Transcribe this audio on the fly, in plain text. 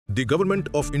The government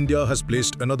of India has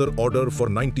placed another order for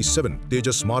 97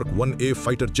 Tejas Mark 1A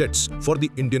fighter jets for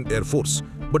the Indian Air Force.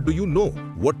 But do you know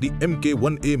what the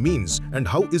Mk1A means and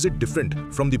how is it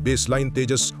different from the baseline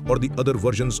Tejas or the other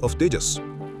versions of Tejas?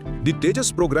 The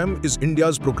Tejas program is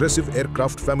India's progressive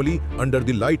aircraft family under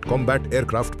the Light Combat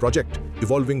Aircraft project,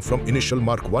 evolving from initial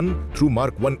Mark 1 through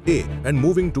Mark 1A and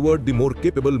moving toward the more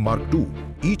capable Mark 2.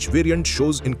 Each variant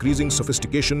shows increasing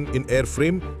sophistication in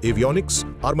airframe, avionics,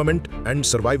 armament, and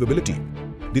survivability.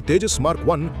 The Tejas Mark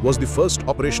 1 was the first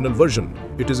operational version.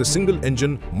 It is a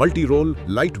single-engine, multi-role,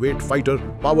 lightweight fighter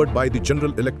powered by the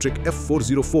General Electric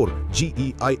F404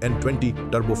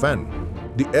 GEIN-20 turbofan.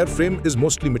 The airframe is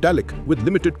mostly metallic with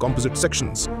limited composite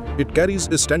sections. It carries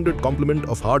a standard complement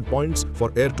of hardpoints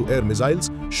for air-to-air missiles,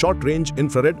 short-range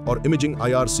infrared or imaging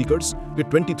IR seekers, a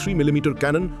 23mm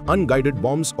cannon, unguided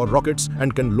bombs or rockets,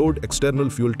 and can load external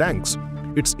fuel tanks.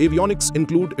 Its avionics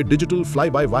include a digital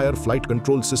fly-by-wire flight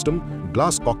control system,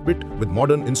 glass cockpit with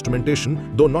modern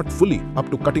instrumentation, though not fully up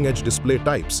to cutting-edge display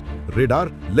types, radar,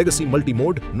 legacy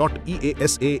multi-mode, not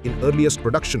EASA in earliest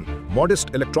production,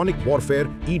 modest electronic warfare,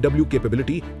 EW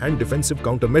capability, and defensive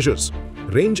countermeasures.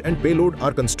 Range and payload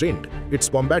are constrained. Its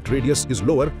combat radius is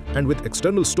lower, and with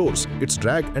external stores, its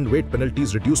drag and weight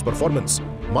penalties reduce performance.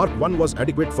 Mark 1 was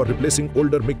adequate for replacing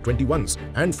older MiG-21s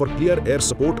and for clear air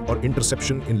support or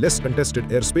interception in less contested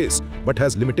airspace, but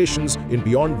has limitations in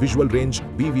beyond visual range,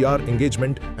 BVR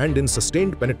engagement, and in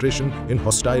sustained penetration in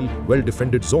hostile,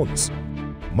 well-defended zones.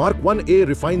 Mark 1A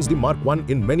refines the Mark 1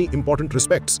 in many important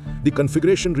respects. The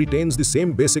configuration retains the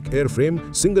same basic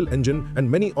airframe, single engine,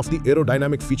 and many of the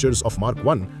aerodynamic features of Mark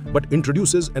 1, but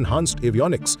introduces enhanced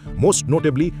avionics, most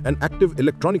notably an active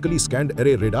electronically scanned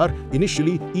array radar,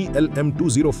 initially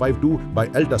ELM-2052 by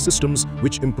Alta Systems,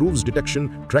 which improves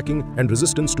detection, tracking, and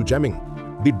resistance to jamming.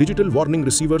 The digital warning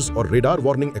receivers or radar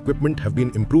warning equipment have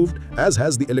been improved, as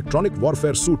has the electronic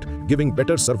warfare suite, giving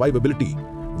better survivability.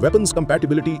 Weapons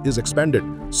compatibility is expanded.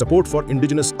 Support for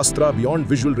indigenous Astra beyond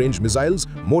visual range missiles,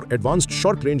 more advanced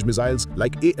short-range missiles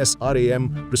like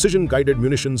ASRAM, precision-guided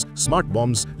munitions, smart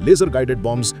bombs, laser-guided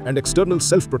bombs, and external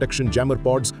self-protection jammer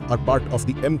pods are part of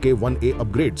the Mk1A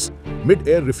upgrades.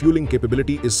 Mid-air refueling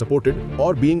capability is supported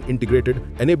or being integrated,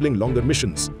 enabling longer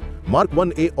missions. Mark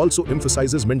 1A also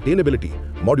emphasizes maintainability,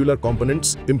 modular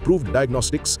components, improved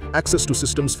diagnostics, access to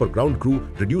systems for ground crew,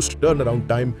 reduced turnaround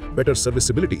time, better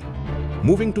serviceability.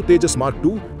 Moving to Tejas Mark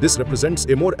 2, this represents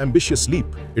a more ambitious leap.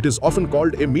 It is often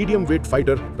called a medium-weight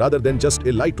fighter rather than just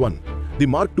a light one. The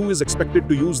Mark 2 is expected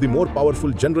to use the more powerful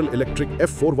General Electric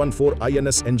F414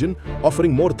 INS engine,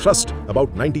 offering more thrust,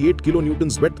 about 98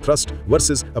 kN wet thrust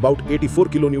versus about 84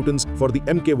 kN for the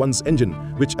Mk1's engine,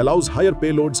 which allows higher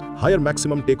payloads, higher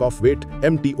maximum takeoff weight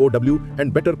 (MTOW),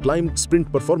 and better climb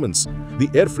sprint performance. The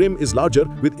airframe is larger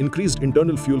with increased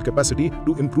internal fuel capacity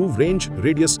to improve range,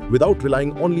 radius without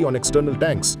relying only on external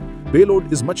tanks.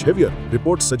 Payload is much heavier.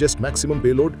 Reports suggest maximum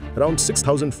payload around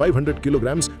 6,500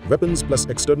 kilograms, weapons plus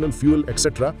external fuel,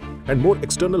 etc., and more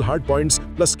external hardpoints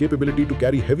plus capability to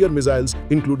carry heavier missiles,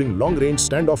 including long-range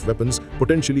standoff weapons,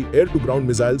 potentially air-to-ground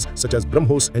missiles such as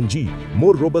BrahMos NG,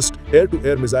 more robust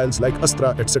air-to-air missiles like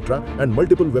Astra, etc., and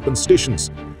multiple weapon stations.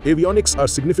 Avionics are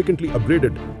significantly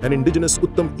upgraded: an indigenous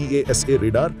Uttam EASA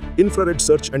radar, infrared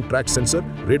search and track sensor,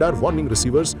 radar warning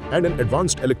receivers, and an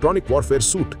advanced electronic warfare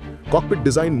suite. Cockpit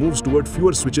design moves toward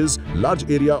fewer switches, large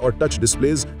area or touch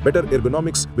displays, better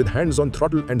ergonomics with hands-on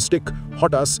throttle and stick,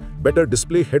 HOTAS, better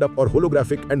display head-up or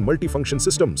holographic and multifunction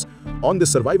systems. On the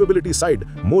survivability side,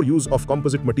 more use of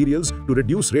composite materials to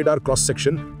reduce radar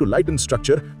cross-section, to lighten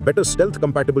structure, better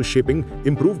stealth-compatible shaping,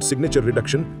 improved signature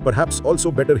reduction, perhaps also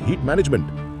better heat management.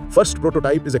 First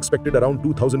prototype is expected around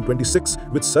 2026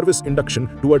 with service induction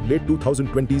toward late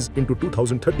 2020s into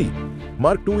 2030.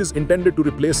 Mark 2 is intended to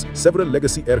replace several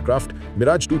legacy aircraft,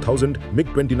 Mirage 2000,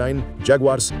 MiG-29,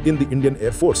 Jaguars in the Indian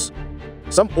Air Force.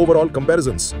 Some overall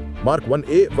comparisons. Mark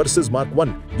 1A versus Mark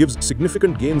 1 gives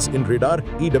significant gains in radar,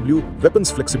 EW,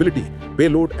 weapons flexibility.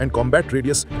 Payload and combat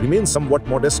radius remain somewhat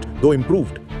modest, though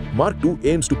improved. Mark 2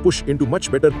 aims to push into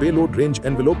much better payload range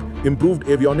envelope, improved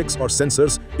avionics or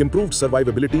sensors, improved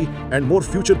survivability, and more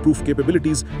future-proof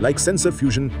capabilities like sensor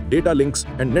fusion, data links,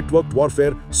 and networked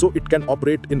warfare, so it can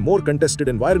operate in more contested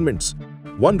environments.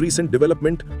 One recent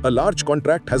development: a large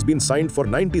contract has been signed for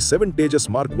 97 Tejas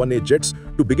Mark 1A jets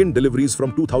to begin deliveries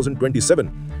from 2027.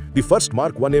 The first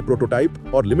Mark 1A prototype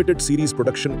or limited series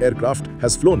production aircraft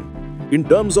has flown. In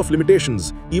terms of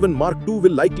limitations, even Mark II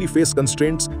will likely face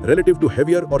constraints relative to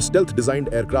heavier or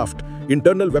stealth-designed aircraft.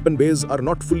 Internal weapon bays are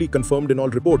not fully confirmed in all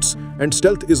reports, and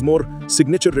stealth is more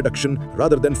signature reduction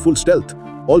rather than full stealth.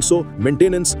 Also,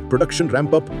 maintenance, production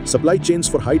ramp-up, supply chains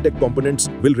for high-tech components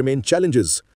will remain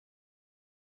challenges.